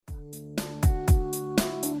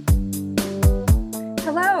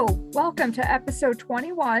Hello, welcome to episode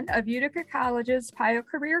 21 of Utica College's Pio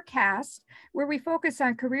Career Cast, where we focus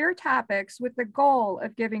on career topics with the goal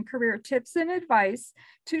of giving career tips and advice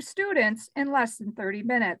to students in less than 30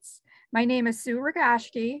 minutes. My name is Sue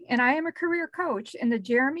Rogoshki, and I am a career coach in the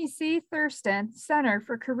Jeremy C. Thurston Center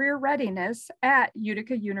for Career Readiness at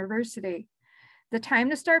Utica University. The time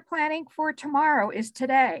to start planning for tomorrow is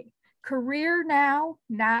today. Career now,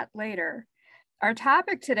 not later. Our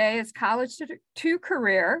topic today is college to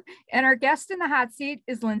career, and our guest in the hot seat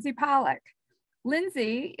is Lindsey Pollak.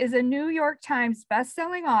 Lindsey is a New York Times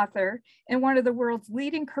bestselling author and one of the world's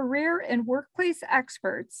leading career and workplace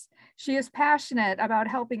experts. She is passionate about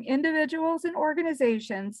helping individuals and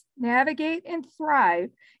organizations navigate and thrive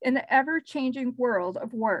in the ever-changing world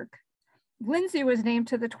of work. Lindsey was named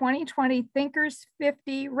to the 2020 Thinkers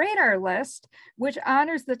 50 Radar list, which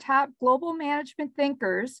honors the top global management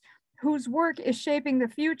thinkers whose work is shaping the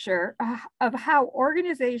future of how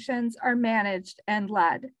organizations are managed and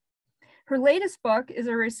led. Her latest book is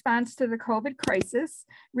a response to the COVID crisis,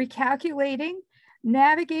 Recalculating,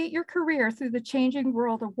 Navigate Your Career Through the Changing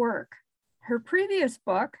World of Work. Her previous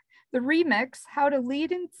book, The Remix, How to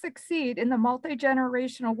Lead and Succeed in the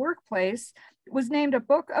Multi-Generational Workplace, was named a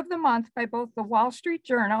Book of the Month by both the Wall Street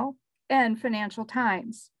Journal and Financial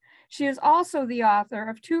Times. She is also the author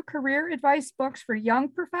of 2 career advice books for young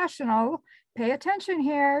professionals. Pay attention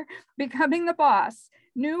here: Becoming the Boss,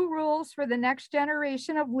 New Rules for the Next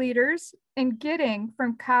Generation of Leaders, and Getting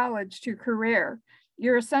from College to Career,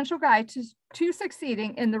 Your Essential Guide to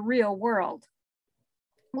Succeeding in the Real World.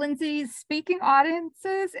 Lindsey's speaking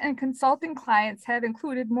audiences and consulting clients have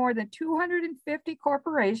included more than 250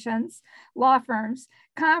 corporations, law firms,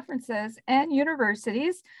 conferences, and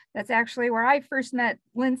universities. That's actually where I first met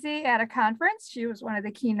Lindsey, at a conference. She was one of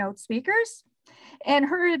the keynote speakers. And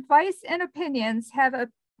her advice and opinions have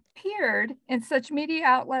appeared in such media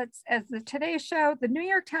outlets as the Today Show, the New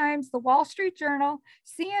York Times, the Wall Street Journal,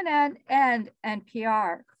 CNN, and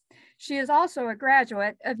NPR. She is also a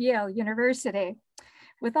graduate of Yale University.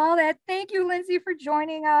 With all that, thank you, Lindsey, for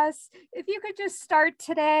joining us. If you could just start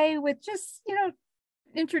today with just,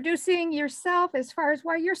 introducing yourself as far as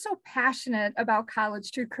why you're so passionate about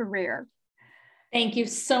college to career. Thank you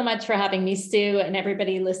so much for having me, Sue, and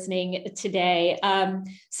everybody listening today.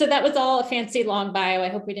 So that was all a fancy long bio. I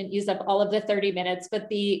hope we didn't use up all of the 30 minutes, but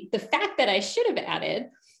the fact that I should have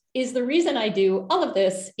added is the reason I do all of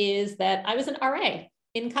this is that I was an RA.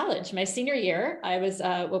 In college, my senior year, I was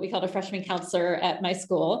what we called a freshman counselor at my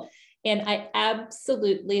school. And I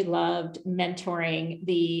absolutely loved mentoring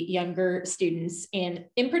the younger students in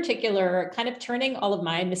particular, kind of turning all of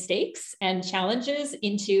my mistakes and challenges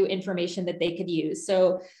into information that they could use.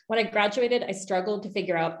 So when I graduated, I struggled to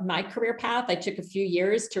figure out my career path. I took a few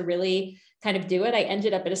years to really kind of do it. I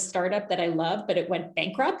ended up at a startup that I loved, but it went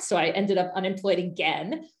bankrupt. So I ended up unemployed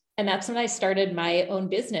again. And that's when I started my own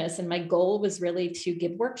business. And my goal was really to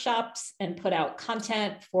give workshops and put out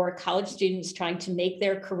content for college students trying to make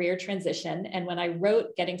their career transition. And when I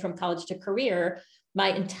wrote Getting from College to Career, my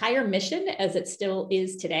entire mission, as it still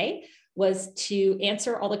is today, was to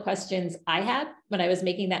answer all the questions I had when I was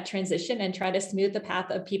making that transition and try to smooth the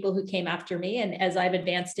path of people who came after me. And as I've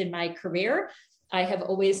advanced in my career, I have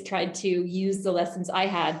always tried to use the lessons I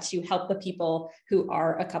had to help the people who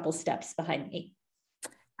are a couple steps behind me.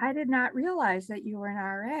 I did not realize that you were an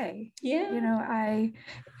RA. Yeah. I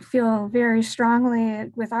feel very strongly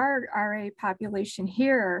with our RA population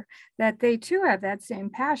here that they too have that same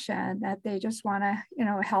passion, that they just want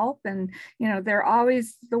to, help. And, they're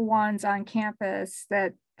always the ones on campus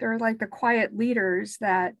that they're like the quiet leaders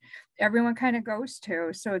that everyone kind of goes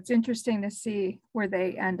to. So it's interesting to see where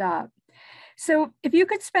they end up. So if you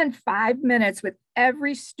could spend 5 minutes with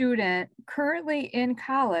every student currently in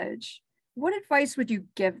college, what advice would you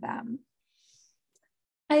give them?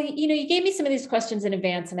 You gave me some of these questions in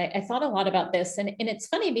advance, and I thought a lot about this. And it's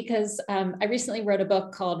funny because I recently wrote a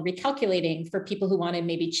book called Recalculating for people who want to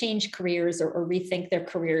maybe change careers or rethink their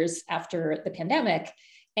careers after the pandemic.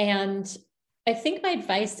 And I think my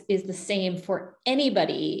advice is the same for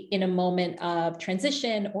anybody in a moment of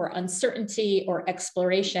transition or uncertainty or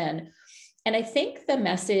exploration. And I think the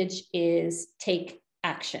message is take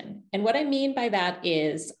action. And what I mean by that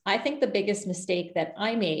is, I think the biggest mistake that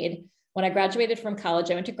I made when I graduated from college,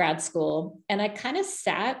 I went to grad school, and I kind of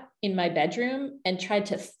sat in my bedroom and tried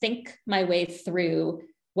to think my way through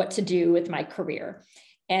what to do with my career.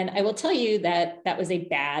 And I will tell you that that was a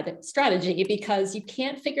bad strategy, because you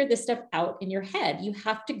can't figure this stuff out in your head. You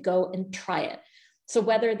have to go and try it. So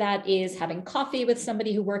whether that is having coffee with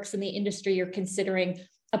somebody who works in the industry you're considering,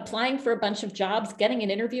 applying for a bunch of jobs, getting an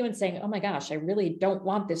interview and saying, oh my gosh, I really don't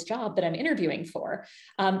want this job that I'm interviewing for.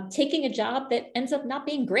 Taking a job that ends up not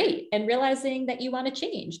being great and realizing that you want to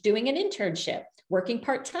change, doing an internship, working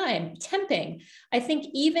part-time, temping. I think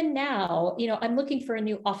even now, I'm looking for a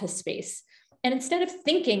new office space. And instead of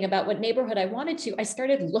thinking about what neighborhood I wanted to, I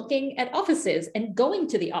started looking at offices and going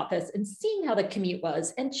to the office and seeing how the commute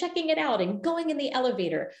was and checking it out and going in the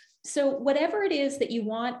elevator. So whatever it is that you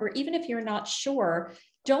want, or even if you're not sure,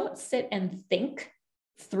 don't sit and think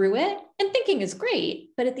through it. And thinking is great,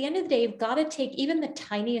 but at the end of the day, you've got to take even the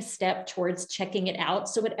tiniest step towards checking it out.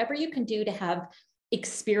 So whatever you can do to have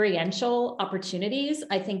experiential opportunities,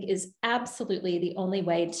 I think is absolutely the only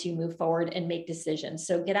way to move forward and make decisions.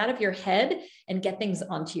 So get out of your head and get things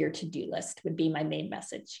onto your to-do list would be my main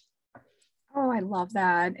message. Oh, I love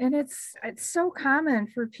that. And it's so common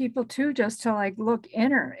for people to just to like look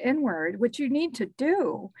inward, which you need to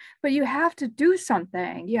do, but you have to do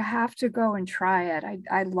something. You have to go and try it.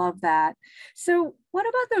 I love that. So what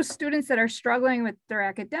about those students that are struggling with their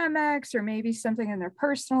academics or maybe something in their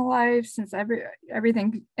personal life, since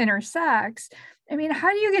everything intersects? I mean, how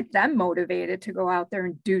do you get them motivated to go out there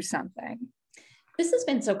and do something? This has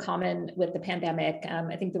been so common with the pandemic.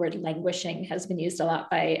 I think the word languishing has been used a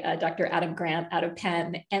lot by Dr. Adam Grant out of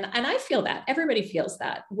Penn. And I feel that. Everybody feels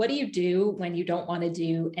that. What do you do when you don't want to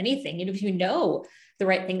do anything? If you know the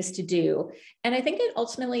right things to do. And I think it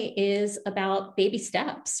ultimately is about baby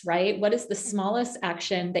steps, right? What is the smallest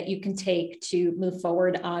action that you can take to move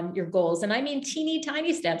forward on your goals? And I mean, teeny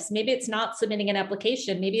tiny steps. Maybe it's not submitting an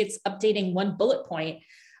application. Maybe it's updating one bullet point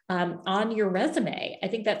on your resume. I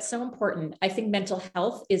think that's so important. I think mental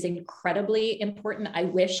health is incredibly important. I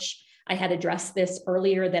wish I had addressed this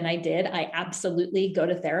earlier than I did. I absolutely go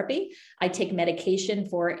to therapy. I take medication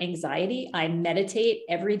for anxiety. I meditate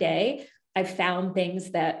every day. I've found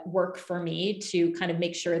things that work for me to kind of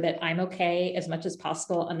make sure that I'm okay as much as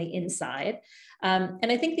possible on the inside.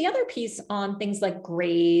 And I think the other piece on things like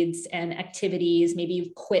grades and activities, maybe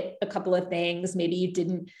you've quit a couple of things, maybe you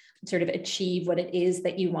didn't sort of achieve what it is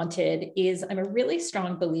that you wanted, is I'm a really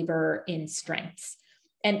strong believer in strengths.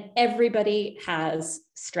 And everybody has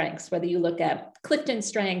strengths, whether you look at Clifton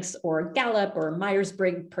strengths or Gallup or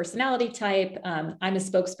Myers-Briggs personality type. I'm a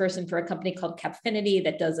spokesperson for a company called Capfinity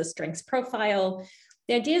that does a strengths profile.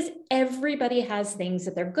 The idea is everybody has things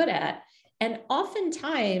that they're good at. And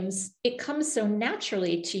oftentimes it comes so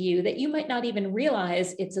naturally to you that you might not even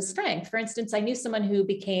realize it's a strength. For instance, I knew someone who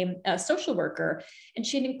became a social worker and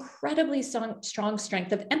she had an incredibly strong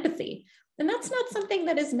strength of empathy. And that's not something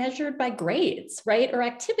that is measured by grades, right? Or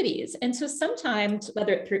activities. And so sometimes,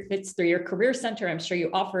 whether it's through your career center, I'm sure you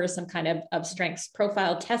offer some kind of strengths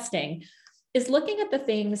profile testing, is looking at the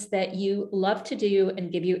things that you love to do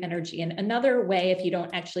and give you energy. And another way, if you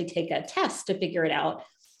don't actually take a test to figure it out,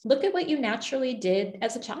 look at what you naturally did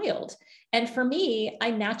as a child. And for me, I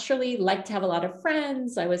naturally like to have a lot of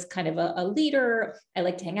friends. I was kind of a leader. I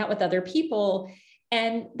like to hang out with other people.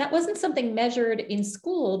 And that wasn't something measured in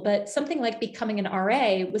school, but something like becoming an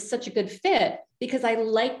RA was such a good fit because I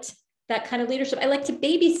liked that kind of leadership. I like to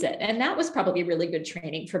babysit, and that was probably really good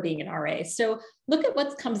training for being an RA. So look at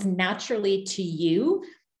what comes naturally to you,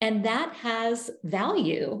 and that has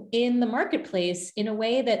value in the marketplace in a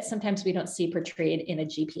way that sometimes we don't see portrayed in a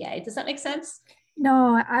GPA. Does that make sense?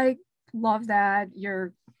 No, I love that.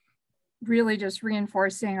 You're really just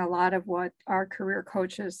reinforcing a lot of what our career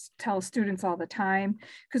coaches tell students all the time,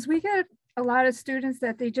 because we get a lot of students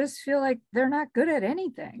that they just feel like they're not good at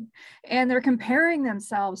anything and they're comparing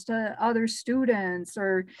themselves to other students,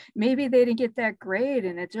 or maybe they didn't get that grade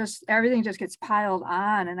and everything just gets piled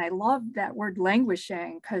on. And I love that word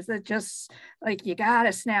languishing, because it just like, you got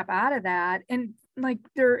to snap out of that. And like,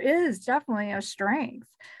 there is definitely a strength.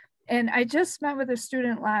 And I just met with a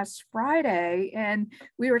student last Friday and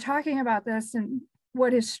we were talking about this and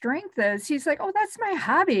what his strength is. He's like, oh, that's my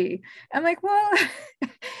hobby. I'm like, well,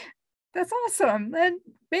 that's awesome. Then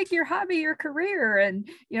make your hobby your career. And,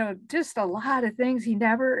 just a lot of things. He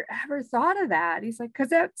never ever thought of that. He's like, because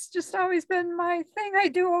that's just always been my thing I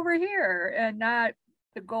do over here, and not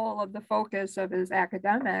the goal of the focus of his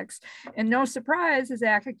academics. And no surprise, his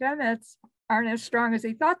academics aren't as strong as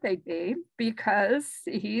he thought they'd be because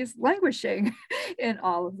he's languishing in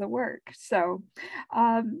all of the work. So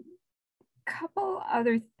couple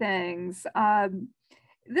other things.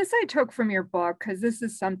 This I took from your book because this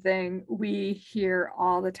is something we hear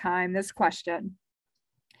all the time, this question.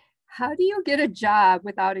 How do you get a job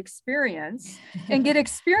without experience and get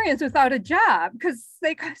experience without a job? Because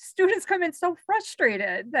students come in so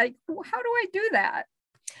frustrated. Like, how do I do that?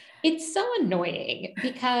 It's so annoying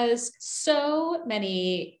because so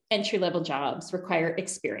many entry-level jobs require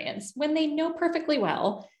experience when they know perfectly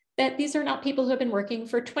well that these are not people who have been working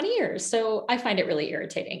for 20 years. So I find it really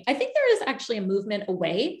irritating. I think there is actually a movement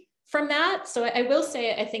away from that. So I will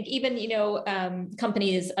say, I think even,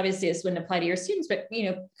 companies, obviously this wouldn't apply to your students, but,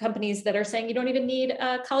 companies that are saying you don't even need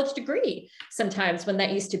a college degree sometimes, when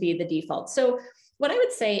that used to be the default. So what I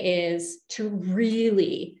would say is to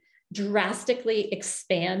really drastically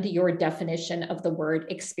expand your definition of the word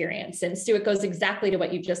experience. And Stu, it goes exactly to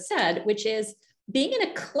what you just said, which is being in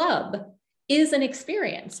a club is an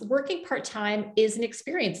experience. Working part-time is an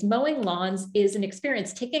experience. Mowing lawns is an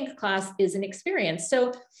experience. Taking a class is an experience.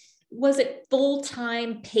 So was it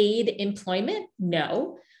full-time paid employment?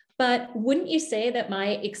 No. But wouldn't you say that my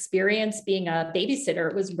experience being a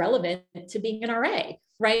babysitter was relevant to being an RA,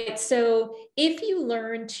 right? So if you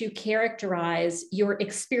learn to characterize your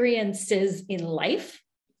experiences in life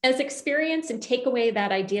as experience and take away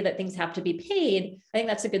that idea that things have to be paid, I think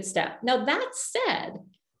that's a good step. Now, that said,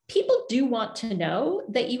 people do want to know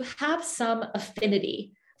that you have some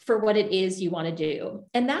affinity for what it is you want to do.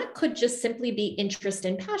 And that could just simply be interest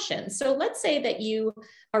and passion. So let's say that you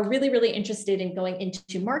are really, really interested in going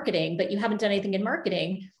into marketing, but you haven't done anything in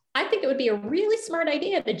marketing. I think it would be a really smart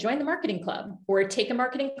idea to join the marketing club or take a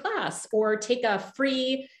marketing class or take a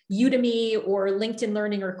free Udemy or LinkedIn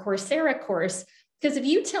Learning or Coursera course. Because if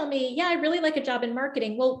you tell me, yeah, I really like a job in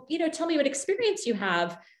marketing, well, tell me what experience you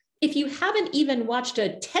have. If you haven't even watched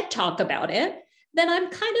a TED Talk about it, then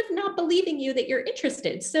I'm kind of not believing you that you're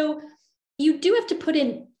interested. So you do have to put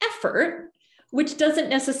in effort, which doesn't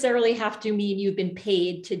necessarily have to mean you've been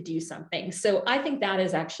paid to do something. So I think that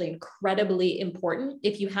is actually incredibly important.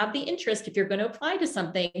 If you have the interest, if you're going to apply to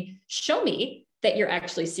something, show me that you're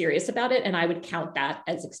actually serious about it. And I would count that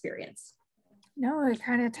as experience. No, it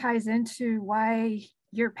kind of ties into why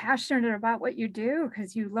you're passionate about what you do,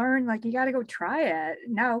 because you learn, like, you got to go try it.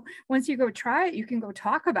 Now, once you go try it, you can go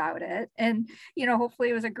talk about it. And, hopefully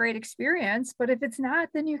it was a great experience. But if it's not,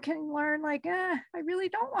 then you can learn, like, I really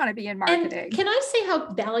don't want to be in marketing. And can I say how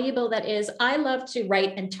valuable that is? I love to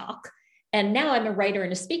write and talk. And now I'm a writer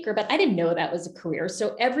and a speaker, but I didn't know that was a career.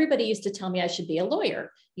 So everybody used to tell me I should be a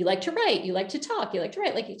lawyer. You like to write, you like to talk, you like to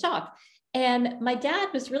write, like you talk. And my dad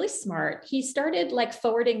was really smart. He started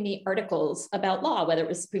forwarding me articles about law, whether it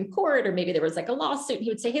was Supreme Court or maybe there was a lawsuit. He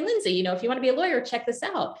would say, hey, Lindsay, if you want to be a lawyer, check this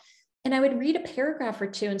out. And I would read a paragraph or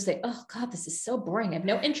two and say, oh God, this is so boring. I have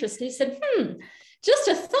no interest. And he said, just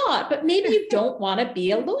a thought, but maybe you don't want to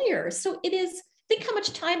be a lawyer. So think how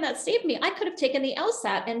much time that saved me. I could have taken the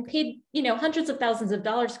LSAT and paid, hundreds of thousands of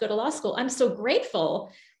dollars to go to law school. I'm so grateful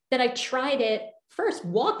that I tried it. First,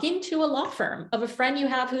 walk into a law firm of a friend you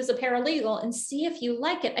have who's a paralegal and see if you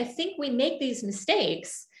like it. I think we make these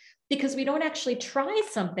mistakes because we don't actually try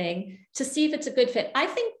something to see if it's a good fit. I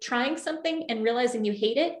think trying something and realizing you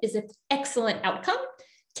hate it is an excellent outcome.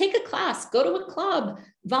 Take a class, go to a club,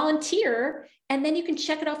 volunteer, and then you can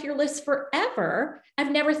check it off your list forever.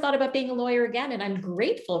 I've never thought about being a lawyer again, and I'm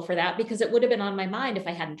grateful for that because it would have been on my mind if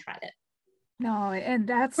I hadn't tried it. No, and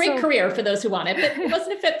that's great career for those who want it, but it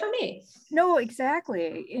wasn't a fit for me. No,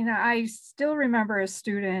 exactly. I still remember a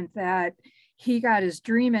student that he got his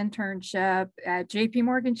dream internship at JP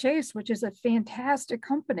Morgan Chase, which is a fantastic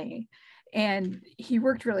company. And he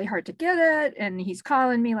worked really hard to get it. And he's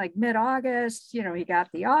calling me mid-August, he got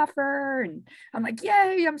the offer. And I'm like,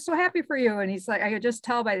 yay, I'm so happy for you. And he's like, I could just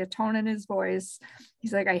tell by the tone in his voice.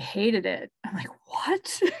 He's like, I hated it. I'm like,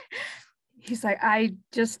 what? He's like, I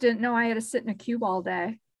just didn't know I had to sit in a cube all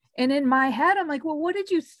day. And in my head, I'm like, well, what did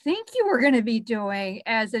you think you were going to be doing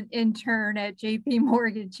as an intern at JP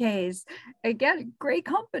Morgan Chase? Again, great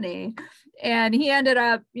company. And he ended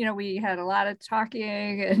up, we had a lot of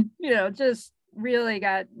talking and, just really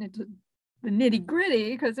got into the nitty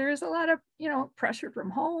gritty because there was a lot of, pressure from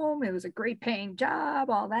home. It was a great paying job,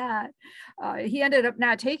 all that. He ended up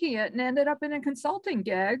not taking it and ended up in a consulting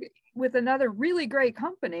gig with another really great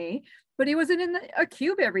company, but he wasn't in a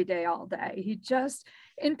cube every day, all day.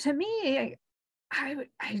 And to me,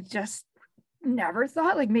 I just never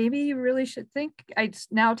thought maybe you really should think. I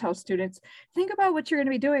now tell students, think about what you're going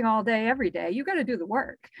to be doing all day, every day. You got to do the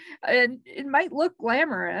work. And it might look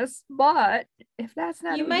glamorous, but if that's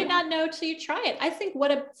not, you might not know till you try it. I think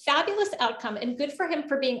what a fabulous outcome, and good for him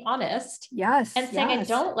for being honest. Yes. And saying, I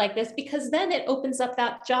don't like this, because then it opens up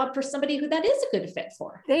that job for somebody who that is a good fit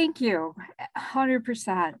for. Thank you.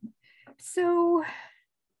 100%. So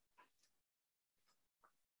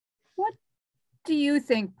what do you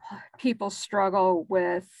think people struggle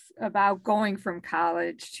with about going from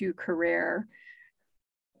college to career?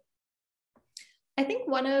 I think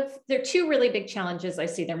there are two really big challenges I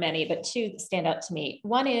see. There are many, but two stand out to me.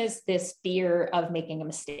 One is this fear of making a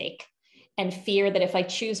mistake and fear that if I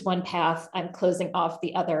choose one path, I'm closing off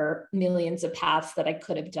the other millions of paths that I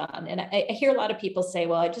could have done. And I hear a lot of people say,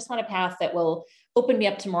 well, I just want a path that will open me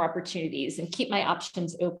up to more opportunities and keep my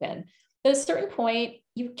options open. At a certain point,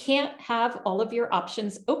 you can't have all of your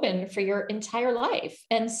options open for your entire life.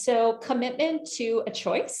 And so commitment to a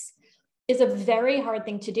choice is a very hard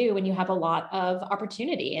thing to do when you have a lot of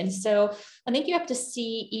opportunity. And so I think you have to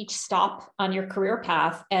see each stop on your career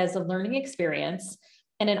path as a learning experience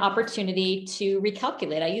and an opportunity to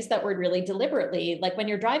recalculate. I use that word really deliberately. Like when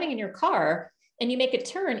you're driving in your car and you make a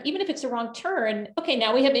turn, even if it's a wrong turn, okay,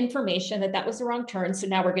 now we have information that that was the wrong turn. So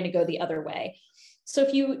now we're going to go the other way. So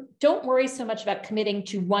if you don't worry so much about committing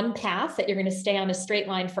to one path that you're going to stay on a straight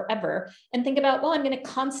line forever and think about, well, I'm going to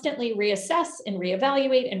constantly reassess and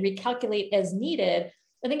reevaluate and recalculate as needed,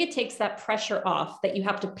 I think it takes that pressure off that you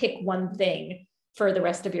have to pick one thing for the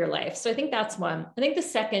rest of your life. So I think that's one. I think the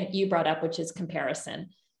second you brought up, which is comparison.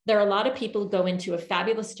 There are a lot of people who go into a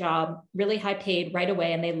fabulous job, really high paid right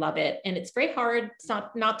away, and they love it. And it's very hard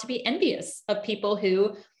not to be envious of people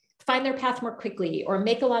who find their path more quickly or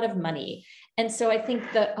make a lot of money. And so I think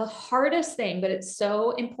the hardest thing, but it's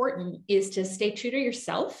so important, is to stay true to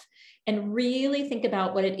yourself and really think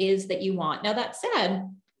about what it is that you want. Now, that said,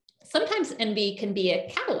 sometimes envy can be a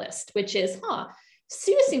catalyst, which is,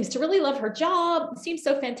 Sue seems to really love her job, seems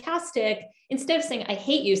so fantastic. Instead of saying, I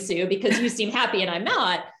hate you, Sue, because you seem happy and I'm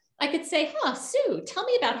not, I could say, Sue, tell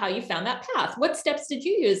me about how you found that path. What steps did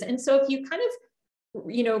you use? And so if you kind of,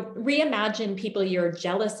 reimagine people you're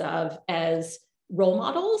jealous of as role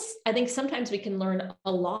models, I think sometimes we can learn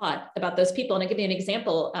a lot about those people. And I'll give you an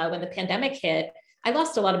example. When the pandemic hit, I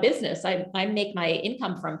lost a lot of business. I make my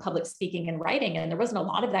income from public speaking and writing, and there wasn't a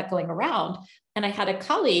lot of that going around. And I had a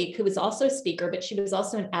colleague who was also a speaker, but she was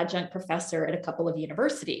also an adjunct professor at a couple of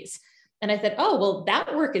universities. And I said, oh, well,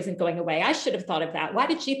 that work isn't going away. I should have thought of that. Why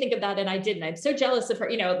did she think of that? And I didn't. I'm so jealous of her.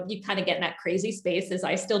 You kind of get in that crazy space, as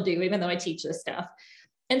I still do, even though I teach this stuff.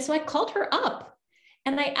 And so I called her up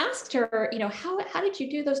and I asked her, how did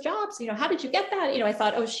you do those jobs? How did you get that? I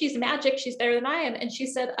thought, oh, she's magic. She's better than I am. And she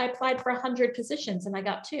said, I applied for 100 positions and I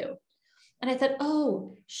got 2. And I thought,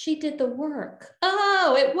 oh, she did the work.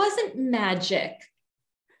 Oh, it wasn't magic.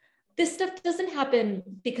 This stuff doesn't happen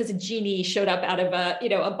because a genie showed up out of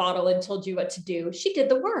a bottle and told you what to do. She did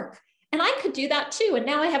the work. And I could do that too. And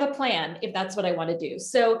now I have a plan if that's what I want to do.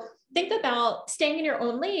 So think about staying in your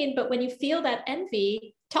own lane, but when you feel that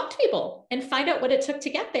envy, talk to people and find out what it took to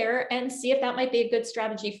get there and see if that might be a good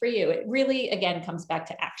strategy for you. It really, again, comes back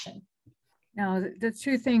to action. Now, the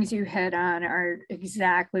two things you hit on are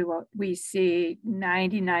exactly what we see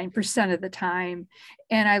 99% of the time.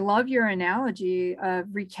 And I love your analogy of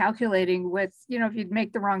recalculating with, if you'd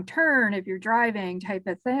make the wrong turn, if you're driving type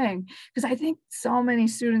of thing, because I think so many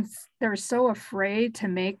students, they're so afraid to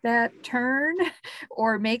make that turn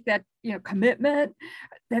or make that, commitment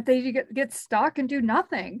that they get stuck and do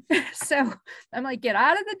nothing. So I'm like, get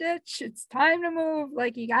out of the ditch. It's time to move.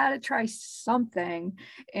 Like, you got to try something.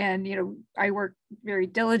 And, I work very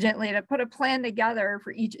diligently to put a plan together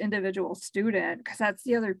for each individual student, because that's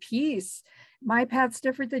the other piece. My path's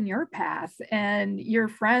different than your path. And your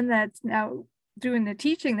friend that's now doing the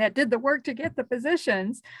teaching that did the work to get the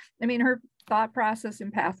positions, her thought process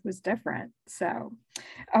and path was different. So,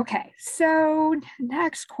 okay. So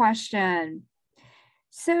next question.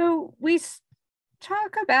 So we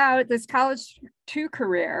talk about this college to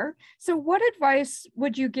career. So what advice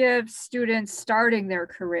would you give students starting their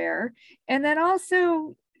career? And then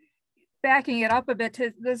also backing it up a bit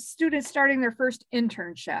to the students starting their first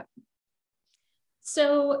internship.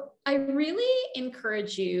 So I really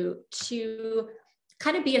encourage you to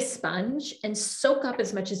kind of be a sponge and soak up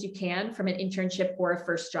as much as you can from an internship or a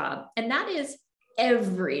first job. And that is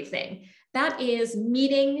everything. That is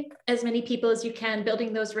meeting as many people as you can,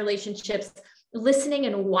 building those relationships, listening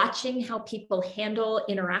and watching how people handle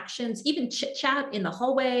interactions, even chit chat in the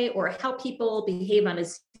hallway, or how people behave on a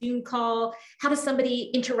Zoom call. How does somebody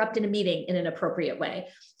interrupt in a meeting in an appropriate way?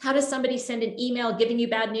 How does somebody send an email giving you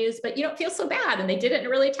bad news, but you don't feel so bad and they did it in a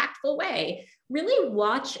really tactful way? Really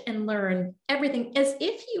watch and learn everything as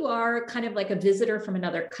if you are kind of like a visitor from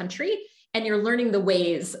another country and you're learning the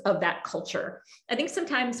ways of that culture. I think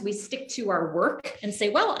sometimes we stick to our work and say,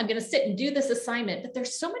 well, I'm going to sit and do this assignment, but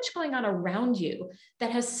there's so much going on around you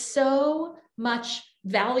that has so much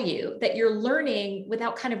value that you're learning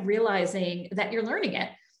without kind of realizing that you're learning it.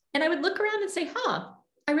 And I would look around and say,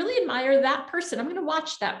 I really admire that person. I'm going to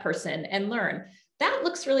watch that person and learn. that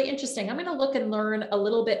looks really interesting. I'm going to look and learn a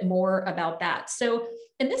little bit more about that. So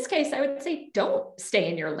in this case, I would say don't stay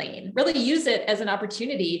in your lane. Really use it as an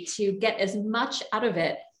opportunity to get as much out of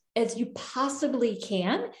it as you possibly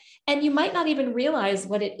can. And you might not even realize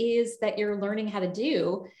what it is that you're learning how to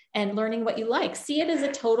do and learning what you like. See it as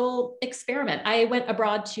a total experiment. I went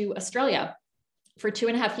abroad to Australia for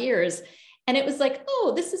 2.5 years. And it was like,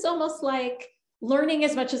 oh, this is almost like learning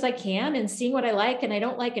as much as I can and seeing what I like and I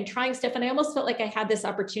don't like and trying stuff. And I almost felt like I had this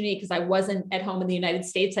opportunity because I wasn't at home in the United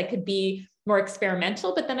States. I could be more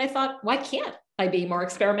experimental, but then I thought, why can't I be more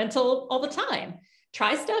experimental all the time?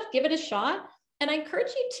 Try stuff, give it a shot. And I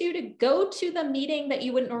encourage you to go to the meeting that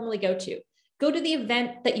you wouldn't normally go to the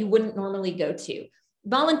event that you wouldn't normally go to,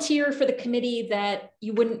 volunteer for the committee that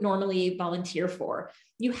you wouldn't normally volunteer for.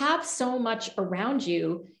 You have so much around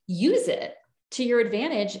you, use it to your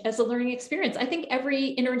advantage as a learning experience. I think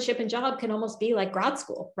every internship and job can almost be like grad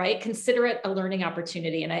school, right? Consider it a learning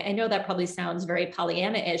opportunity. And I know that probably sounds very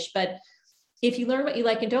Pollyanna-ish, but if you learn what you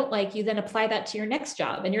like and don't like, you then apply that to your next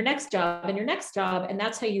job and your next job and your next job. And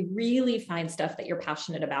that's how you really find stuff that you're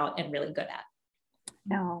passionate about and really good at.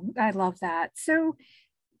 No, I love that. So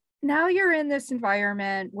now you're in this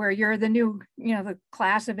environment where you're the new, the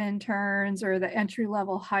class of interns or the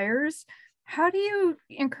entry-level hires. How do you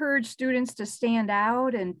encourage students to stand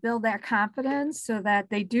out and build that confidence so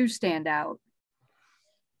that they do stand out?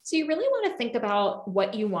 So you really want to think about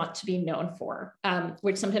what you want to be known for,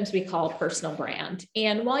 which sometimes we call personal brand.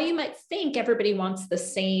 And while you might think everybody wants the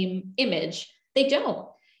same image, they don't.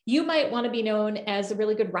 You might want to be known as a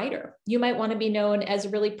really good writer. You might want to be known as a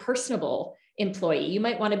really personable employee. You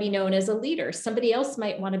might want to be known as a leader. Somebody else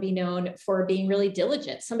might want to be known for being really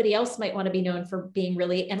diligent. Somebody else might want to be known for being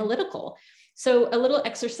really analytical. So a little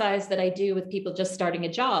exercise that I do with people just starting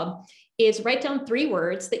a job is write down 3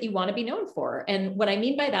 words that you want to be known for. And what I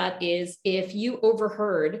mean by that is if you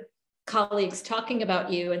overheard colleagues talking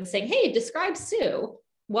about you and saying, hey, describe Sue,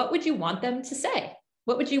 what would you want them to say?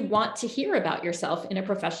 What would you want to hear about yourself in a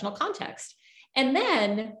professional context? And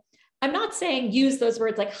then I'm not saying use those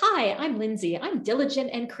words like, hi, I'm Lindsey, I'm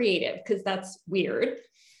diligent and creative, because that's weird.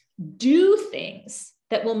 Do things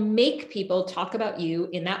that will make people talk about you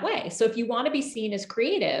in that way. So if you want to be seen as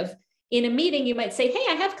creative, in a meeting, you might say, hey,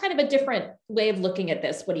 I have kind of a different way of looking at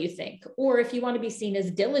this. What do you think? Or if you want to be seen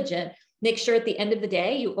as diligent, make sure at the end of the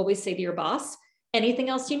day, you always say to your boss, anything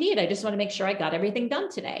else you need? I just want to make sure I got everything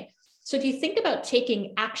done today. So if you think about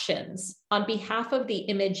taking actions on behalf of the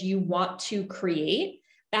image you want to create,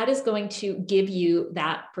 that is going to give you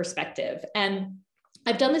that perspective. And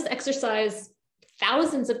I've done this exercise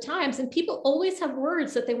thousands of times, and people always have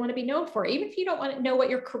words that they want to be known for. Even if you don't want to know what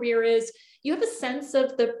your career is, you have a sense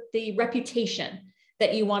of the reputation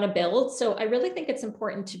that you want to build. So I really think it's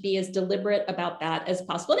important to be as deliberate about that as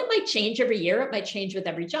possible. And it might change every year. It might change with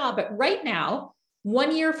every job. But right now,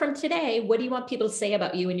 1 year from today, what do you want people to say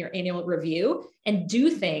about you in your annual review? And do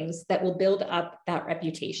things that will build up that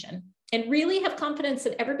reputation. And really have confidence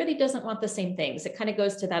that everybody doesn't want the same things. It kind of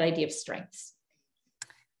goes to that idea of strengths.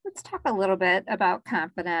 Let's talk a little bit about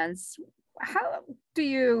confidence. How do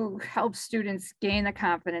you help students gain the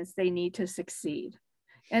confidence they need to succeed?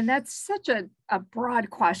 And that's such a broad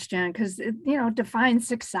question because, define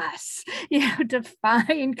success,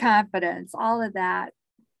 define confidence, all of that.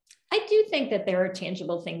 I do think that there are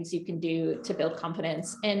tangible things you can do to build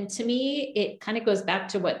confidence. And to me, it kind of goes back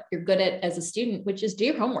to what you're good at as a student, which is do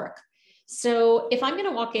your homework. So if I'm going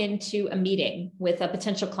to walk into a meeting with a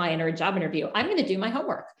potential client or a job interview, I'm going to do my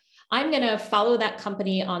homework. I'm going to follow that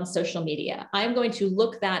company on social media. I'm going to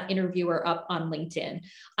look that interviewer up on LinkedIn.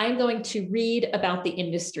 I'm going to read about the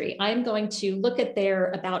industry. I'm going to look at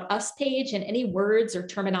their About Us page, and any words or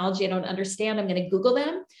terminology I don't understand, I'm going to Google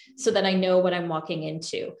them so that I know what I'm walking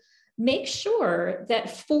into. Make sure that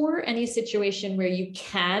for any situation where you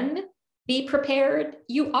can be prepared,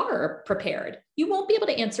 you are prepared. You won't be able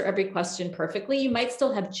to answer every question perfectly. You might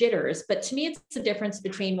still have jitters, but to me, it's the difference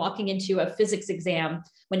between walking into a physics exam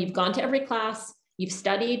when you've gone to every class, you've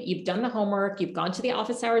studied, you've done the homework, you've gone to the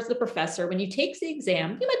office hours of the professor. When you take the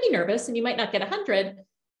exam, you might be nervous and you might not get 100,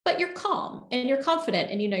 but you're calm and you're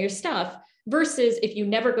confident and you know your stuff, versus if you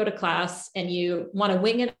never go to class and you want to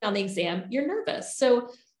wing it on the exam, you're nervous. So,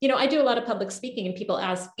 I do a lot of public speaking and people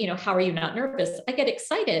ask, how are you not nervous? I get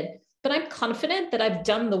excited, but I'm confident that I've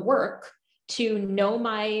done the work to know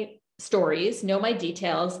my stories, know my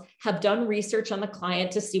details, have done research on the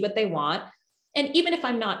client to see what they want. And even if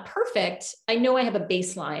I'm not perfect, I know I have a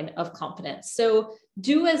baseline of confidence. So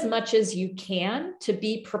do as much as you can to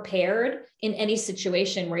be prepared in any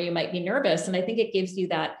situation where you might be nervous. And I think it gives you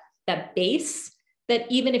that base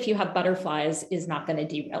that even if you have butterflies is not going to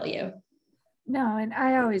derail you. No, and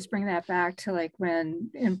I always bring that back to like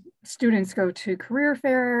when students go to career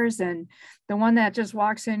fairs and the one that just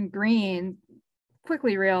walks in green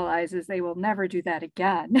quickly realizes they will never do that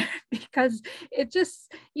again because it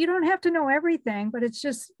just, you don't have to know everything, but it's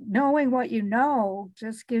just knowing what you know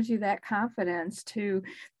just gives you that confidence to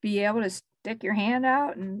be able to stick your hand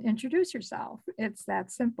out and introduce yourself. It's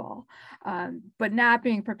that simple. But not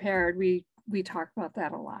being prepared, we talk about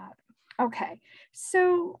that a lot. Okay,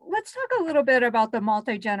 so let's talk a little bit about the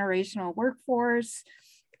multi-generational workforce.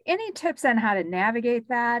 Any tips on how to navigate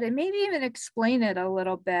that and maybe even explain it a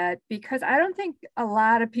little bit, because I don't think a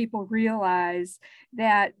lot of people realize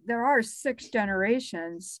that there are 6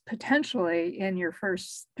 generations potentially in your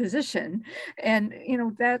first position. And,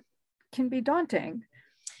 that can be daunting.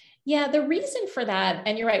 Yeah, the reason for that,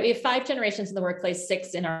 and you're right, we have 5 generations in the workplace,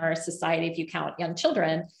 6 in our society if you count young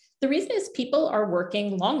children. The reason is people are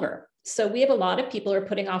working longer. So we have a lot of people who are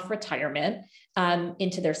putting off retirement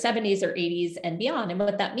into their 70s or 80s and beyond. And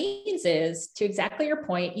what that means is, to exactly your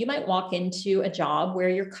point, you might walk into a job where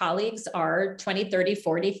your colleagues are 20, 30,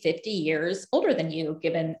 40, 50 years older than you,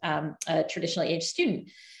 given a traditionally aged student.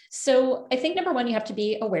 So I think number one, you have to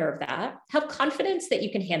be aware of that, have confidence that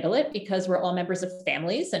you can handle it, because we're all members of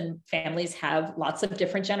families and families have lots of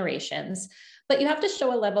different generations. But you have to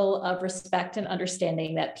show a level of respect and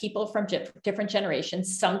understanding that people from different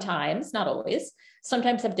generations, sometimes, not always,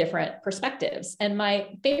 sometimes have different perspectives. And my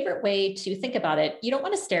favorite way to think about it, you don't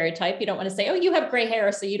want to stereotype. You don't want to say, oh, you have gray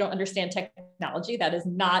hair, so you don't understand technology. That is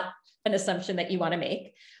not an assumption that you want to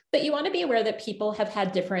make. But you want to be aware that people have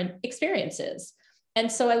had different experiences. And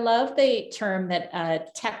so I love the term that a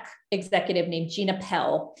tech executive named Gina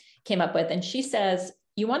Pell came up with. And she says,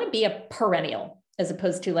 you want to be a perennial as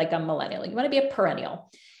opposed to like a millennial. You want to be a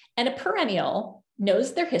perennial. And a perennial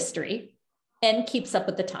knows their history and keeps up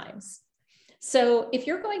with the times. So if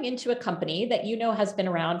you're going into a company that you know has been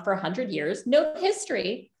around for 100 years, know the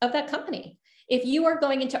history of that company. If you are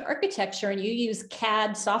going into architecture and you use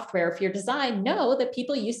CAD software for your design, know that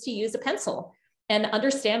people used to use a pencil and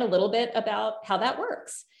understand a little bit about how that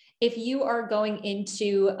works. If you are going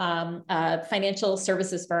into a financial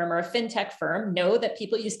services firm or a fintech firm, know that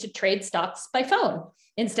people used to trade stocks by phone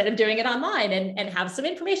instead of doing it online, and have some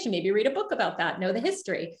information, maybe read a book about that, know the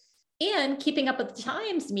history. And keeping up with the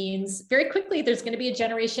times means very quickly there's going to be a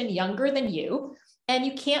generation younger than you, and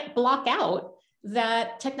you can't block out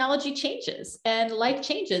that technology changes and life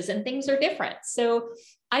changes and things are different. So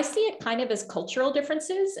I see it kind of as cultural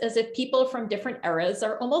differences, as if people from different eras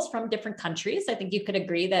are almost from different countries. I think you could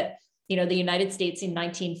agree that, the United States in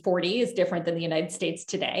 1940 is different than the United States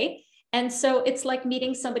today. And so it's like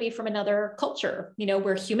meeting somebody from another culture.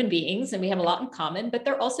 We're human beings and we have a lot in common, but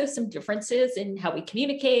there are also some differences in how we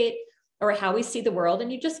communicate or how we see the world.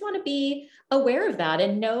 And you just want to be aware of that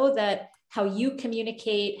and know that how you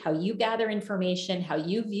communicate, how you gather information, how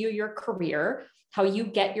you view your career, how you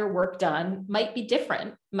get your work done might be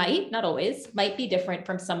different, not always, might be different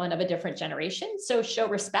from someone of a different generation. So show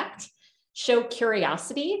respect, show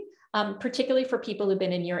curiosity, particularly for people who've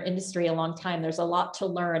been in your industry a long time. There's a lot to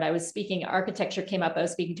learn. Architecture came up. I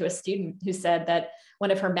was speaking to a student who said that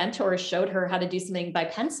one of her mentors showed her how to do something by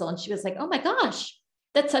pencil. And she was like, oh my gosh,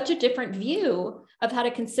 that's such a different view of how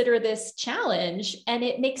to consider this challenge. And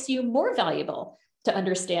it makes you more valuable to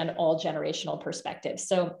understand all generational perspectives.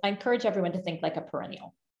 So I encourage everyone to think like a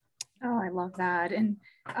perennial. Oh, I love that. And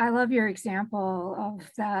I love your example of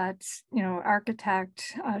that,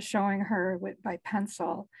 architect showing her by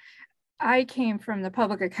pencil. I came from the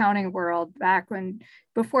public accounting world back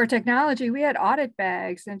before technology, we had audit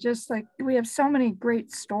bags, and just like we have so many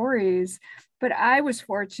great stories, but I was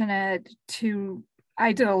fortunate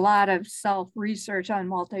I did a lot of self-research on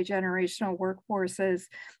multi-generational workforces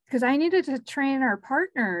because I needed to train our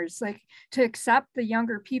partners, like to accept the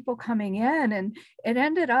younger people coming in. And it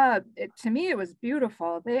ended up, to me, it was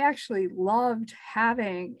beautiful. They actually loved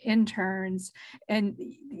having interns and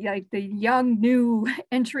like the young, new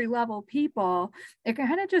entry-level people. It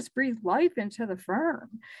kind of just breathed life into the firm.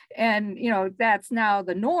 And, that's now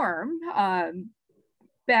the norm.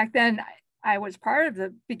 Back then, I was part of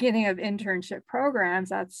the beginning of internship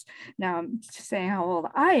programs. Now I'm saying how old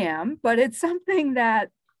I am, but it's something that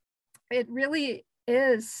it really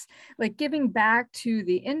is like giving back to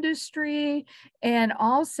the industry, and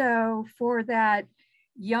also for that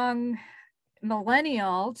young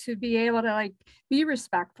millennial to be able to be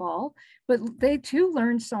respectful, but they too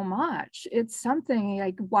learn so much. It's something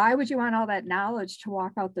like, why would you want all that knowledge to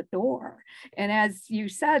walk out the door? And as you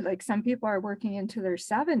said, some people are working into their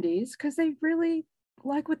 70s because they really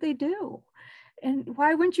like what they do. And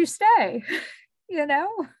why wouldn't you stay? you know?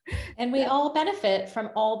 And we all benefit from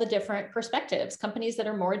all the different perspectives. Companies that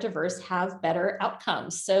are more diverse have better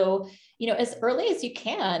outcomes. So, as early as you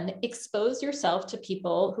can, expose yourself to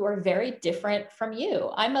people who are very different from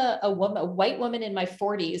you. I'm a white woman in my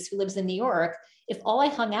 40s who lives in New York. If all I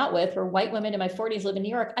hung out with were white women in my 40s live in New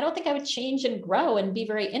York, I don't think I would change and grow and be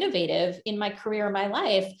very innovative in my career or my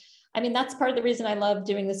life. I mean, that's part of the reason I love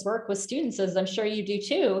doing this work with students, as I'm sure you do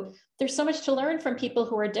too. There's so much to learn from people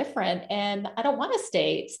who are different, and I don't want to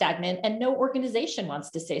stay stagnant, and no organization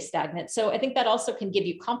wants to stay stagnant. So I think that also can give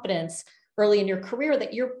you confidence early in your career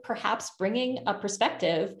that you're perhaps bringing a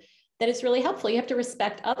perspective that is really helpful. You have to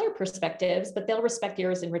respect other perspectives, but they'll respect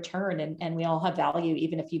yours in return. And we all have value,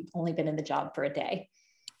 even if you've only been in the job for a day.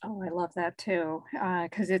 Oh, I love that too,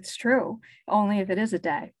 because it's true, only if it is a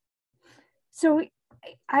day. So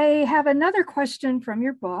I have another question from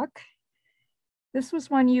your book. This was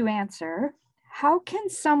one you answer. How can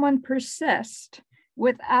someone persist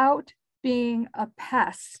without being a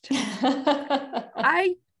pest?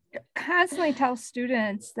 I constantly tell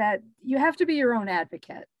students that you have to be your own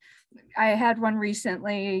advocate. I had one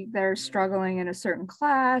recently, they're struggling in a certain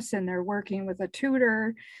class and they're working with a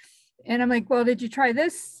tutor. And I'm like, well, did you try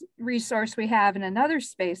this resource we have in another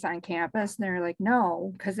space on campus? And they're like,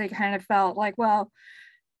 no, because they kind of felt like, well,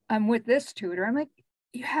 I'm with this tutor. I'm like,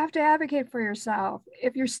 you have to advocate for yourself.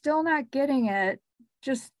 If you're still not getting it,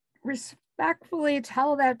 just respectfully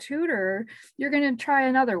tell that tutor you're going to try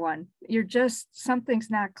another one. Something's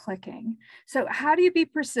not clicking. So how do you be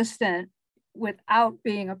persistent without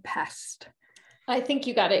being a pest? I think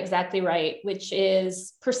you got it exactly right, which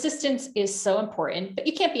is persistence is so important, but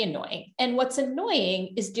you can't be annoying. And what's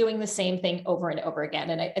annoying is doing the same thing over and over again.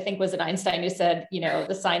 And I think, was it Einstein who said,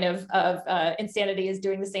 the sign of insanity is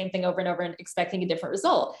doing the same thing over and over and expecting a different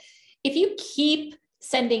result. If you keep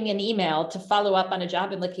sending an email to follow up on a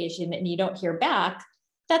job application and you don't hear back,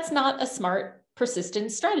 that's not a smart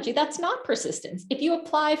persistence strategy. That's not persistence. If you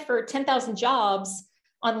apply for 10,000 jobs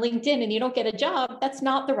on LinkedIn and you don't get a job, that's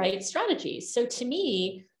not the right strategy. So to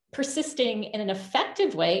me, persisting in an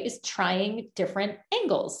effective way is trying different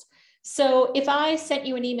angles. So if I sent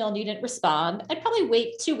you an email and you didn't respond, I'd probably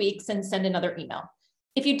wait 2 weeks and send another email.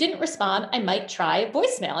 If you didn't respond, I might try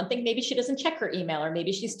voicemail and think maybe she doesn't check her email or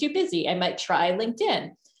maybe she's too busy. I might try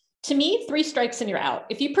LinkedIn. To me, 3 strikes and you're out.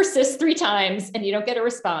 If you persist 3 times and you don't get a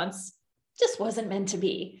response, just wasn't meant to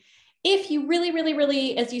be. If you really, really,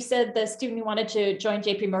 really, as you said, the student who wanted to join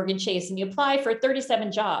JP Morgan Chase and you apply for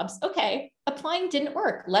 37 jobs, okay, applying didn't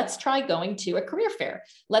work. Let's try going to a career fair.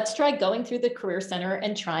 Let's try going through the career center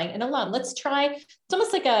and trying an alum. Let's try, it's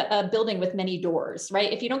almost like a building with many doors,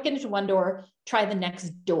 right? If you don't get into one door, try the next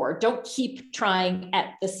door. Don't keep trying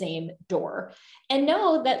at the same door. And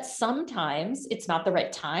know that sometimes it's not the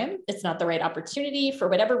right time. It's not the right opportunity for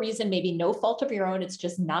whatever reason, maybe no fault of your own. It's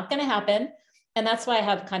just not going to happen. And that's why I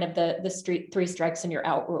have kind of the 3 strikes and you're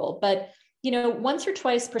out rule. But, once or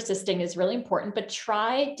twice persisting is really important, but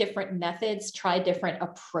try different methods, try different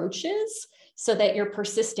approaches so that you're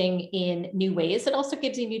persisting in new ways. It also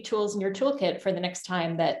gives you new tools in your toolkit for the next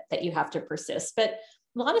time that you have to persist. But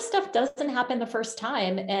a lot of stuff doesn't happen the first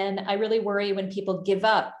time. And I really worry when people give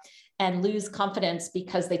up and lose confidence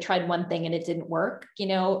because they tried one thing and it didn't work.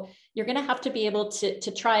 You're going to have to be able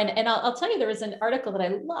to try. And I'll tell you, there was an article that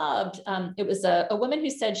I loved. It was a woman who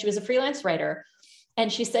said she was a freelance writer.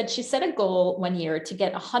 And she said she set a goal one year to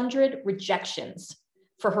get 100 rejections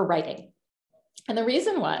for her writing. And the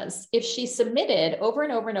reason was, if she submitted over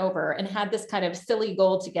and over and over and had this kind of silly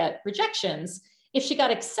goal to get rejections, if she got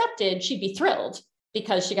accepted, she'd be thrilled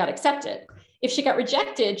because she got accepted. If she got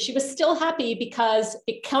rejected, she was still happy because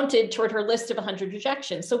it counted toward her list of 100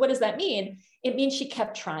 rejections. So what does that mean? It means she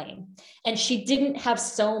kept trying and she didn't have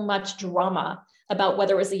so much drama about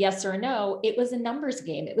whether it was a yes or a no. It was a numbers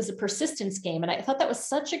game. It was a persistence game. And I thought that was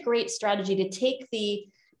such a great strategy to take the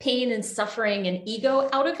pain and suffering and ego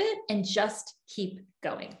out of it and just keep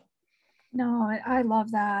going. No, I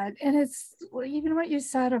love that. And it's even what you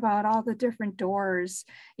said about all the different doors.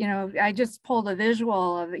 I just pulled a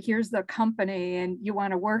visual of here's the company and you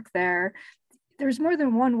want to work there. There's more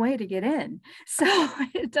than one way to get in. So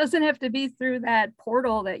it doesn't have to be through that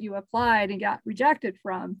portal that you applied and got rejected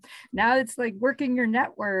from. Now it's like working your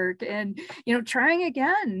network and, trying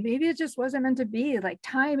again. Maybe it just wasn't meant to be. Like,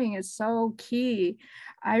 timing is so key.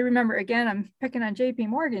 I remember, again, I'm picking on JP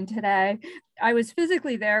Morgan today. I was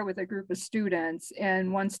physically there with a group of students,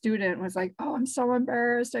 and one student was like, "Oh, I'm so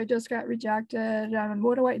embarrassed. I just got rejected.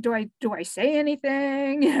 What do I say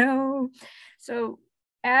anything?" So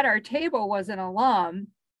at our table was an alum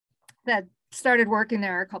that started working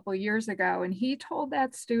there a couple of years ago. And he told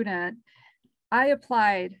that student, "I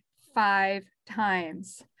applied 5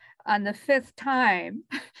 times. On the fifth time,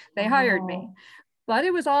 they hired me. But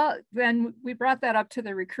it was all, then we brought that up to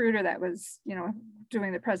the recruiter that was,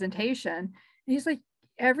 doing the presentation. And he's like,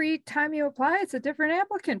 every time you apply, it's a different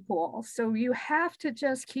applicant pool. So you have to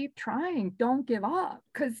just keep trying. Don't give up,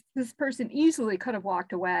 because this person easily could have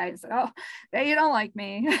walked away and said, oh, you don't like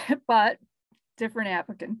me, but different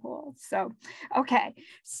applicant pool. So, okay.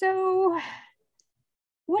 So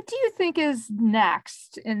what do you think is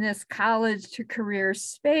next in this college to career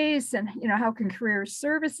space? And, how can career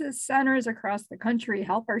services centers across the country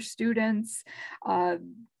help our students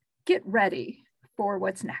get ready for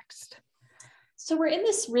what's next? So we're in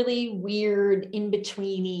this really weird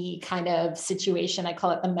in-betweeny kind of situation. I call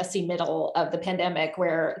it the messy middle of the pandemic,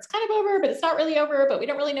 where it's kind of over, but it's not really over, but we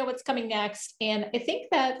don't really know what's coming next. And I think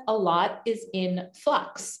that a lot is in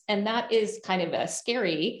flux. And that is kind of a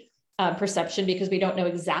scary perception, because we don't know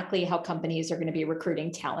exactly how companies are going to be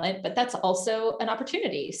recruiting talent, but that's also an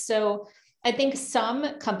opportunity. So I think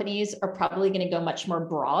some companies are probably going to go much more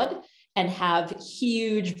broad and have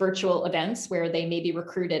huge virtual events where they maybe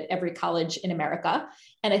recruit at every college in America.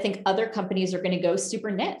 And I think other companies are going to go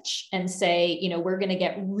super niche and say, we're going to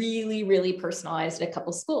get really, really personalized at a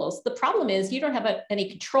couple schools. The problem is you don't have any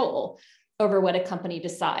control over what a company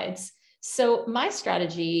decides. So my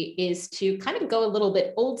strategy is to kind of go a little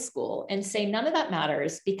bit old school and say none of that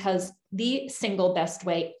matters, because the single best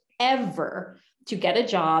way ever to get a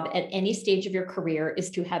job at any stage of your career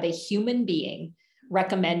is to have a human being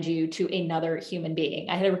recommend you to another human being.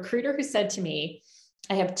 I had a recruiter who said to me,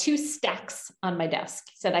 I have 2 stacks on my desk.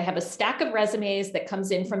 He said, I have a stack of resumes that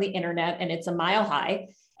comes in from the internet and it's a mile high.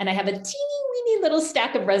 And I have a teeny weeny little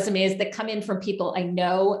stack of resumes that come in from people I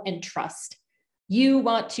know and trust. You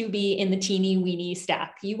want to be in the teeny weeny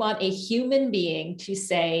stack. You want a human being to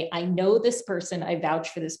say, I know this person, I vouch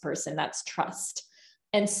for this person. That's trust.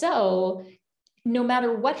 And so no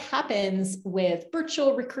matter what happens with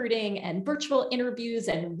virtual recruiting and virtual interviews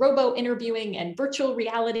and robo interviewing and virtual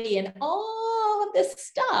reality and all of this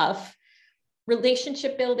stuff,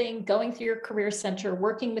 relationship building, going through your career center,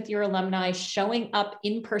 working with your alumni, showing up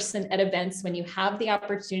in person at events when you have the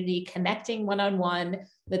opportunity, connecting one-on-one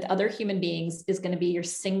with other human beings is going to be your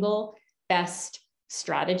single best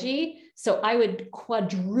strategy. So I would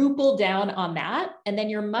quadruple down on that. And then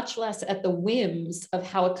you're much less at the whims of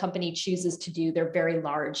how a company chooses to do their very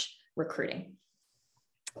large recruiting.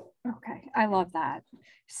 Okay, I love that.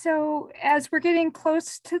 So as we're getting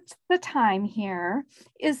close to the time here,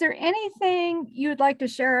 is there anything you'd like to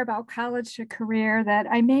share about college to career that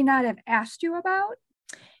I may not have asked you about?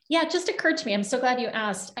 Yeah, it just occurred to me. I'm so glad you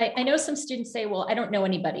asked. I know some students say, well, I don't know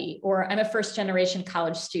anybody, or I'm a first generation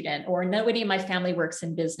college student, or nobody in my family works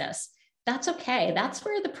in business. That's okay. That's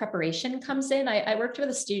where the preparation comes in. I worked with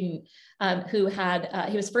a student who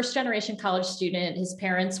he was first generation college student. His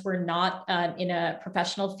parents were not in a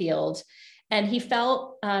professional field, and he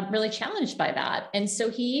felt really challenged by that. And so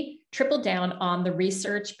he tripled down on the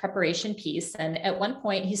research preparation piece. And at one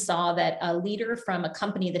point he saw that a leader from a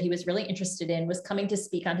company that he was really interested in was coming to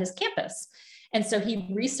speak on his campus. And so he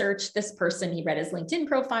researched this person. He read his LinkedIn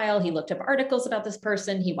profile. He looked up articles about this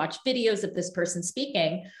person. He watched videos of this person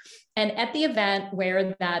speaking. And at the event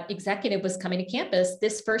where that executive was coming to campus,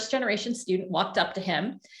 this first generation student walked up to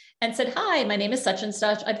him and said, hi, my name is such and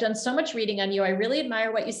such. I've done so much reading on you. I really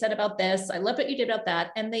admire what you said about this. I love what you did about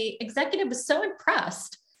that. And the executive was so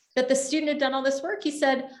impressed that the student had done all this work. He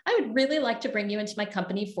said, I would really like to bring you into my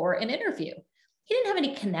company for an interview. He didn't have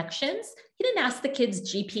any connections. He didn't ask the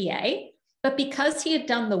kid's GPA, but because he had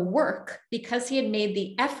done the work, because he had made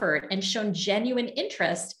the effort and shown genuine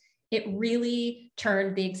interest, it really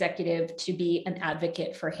turned the executive to be an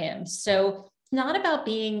advocate for him. So it's not about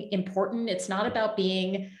being important. It's not about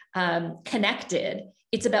being connected.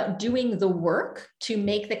 It's about doing the work to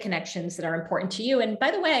make the connections that are important to you. And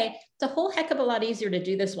by the way, it's a whole heck of a lot easier to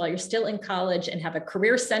do this while you're still in college and have a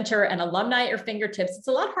career center and alumni at your fingertips. It's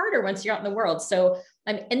a lot harder once you're out in the world. So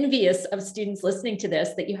I'm envious of students listening to this,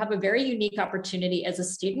 that you have a very unique opportunity as a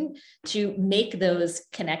student to make those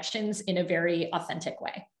connections in a very authentic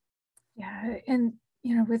way. Yeah, and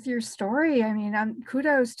with your story, I mean,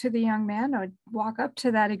 kudos to the young man who would walk up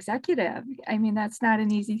to that executive. I mean, that's not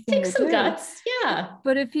an easy thing to do. Take some guts, yeah.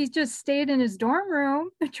 But if he just stayed in his dorm room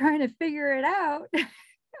trying to figure it out,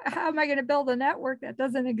 how am I going to build a network that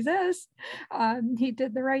doesn't exist? He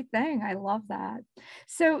did the right thing. I love that.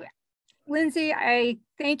 So, Lindsey, I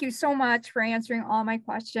thank you so much for answering all my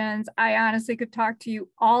questions. I honestly could talk to you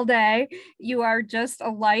all day. You are just a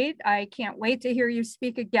light. I can't wait to hear you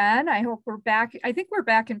speak again. I hope we're back. I think we're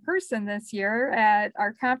back in person this year at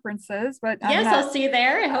our conferences. But yes, I'll see you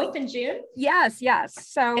there. I hope in June. Yes.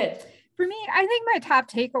 So. Good. For me, I think my top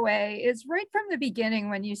takeaway is right from the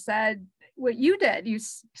beginning when you said what you did. You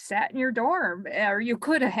sat in your dorm, or you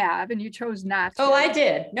could have, and you chose not to. Oh, I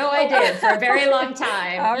did. No, I did for a very long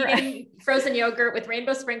time, All eating right. frozen yogurt with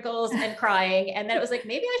rainbow sprinkles and crying. And then it was like,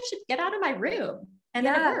 maybe I should get out of my room. And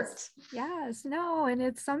then it worked. Yes, no. And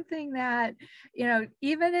it's something that,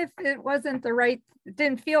 even if it wasn't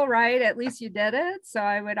didn't feel right, at least you did it. So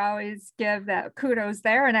I would always give that kudos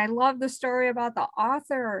there. And I love the story about the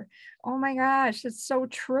author. Oh my gosh, it's so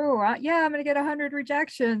true. Yeah, I'm going to get 100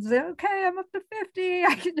 rejections. Okay, I'm up to 50.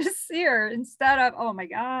 I can just see her instead of, oh my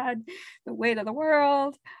God, the weight of the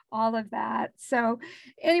world, all of that. So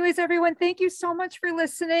anyways, everyone, thank you so much for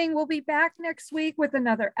listening. We'll be back next week with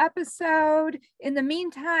another episode. In the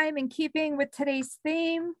meantime, in keeping with today's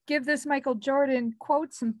theme, give this Michael Jordan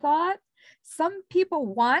quote some thought. Some people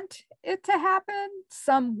want it to happen.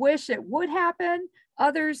 Some wish it would happen.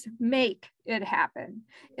 Others make it happen.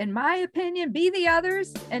 In my opinion, be the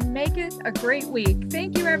others and make it a great week.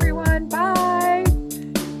 Thank you, everyone. Bye.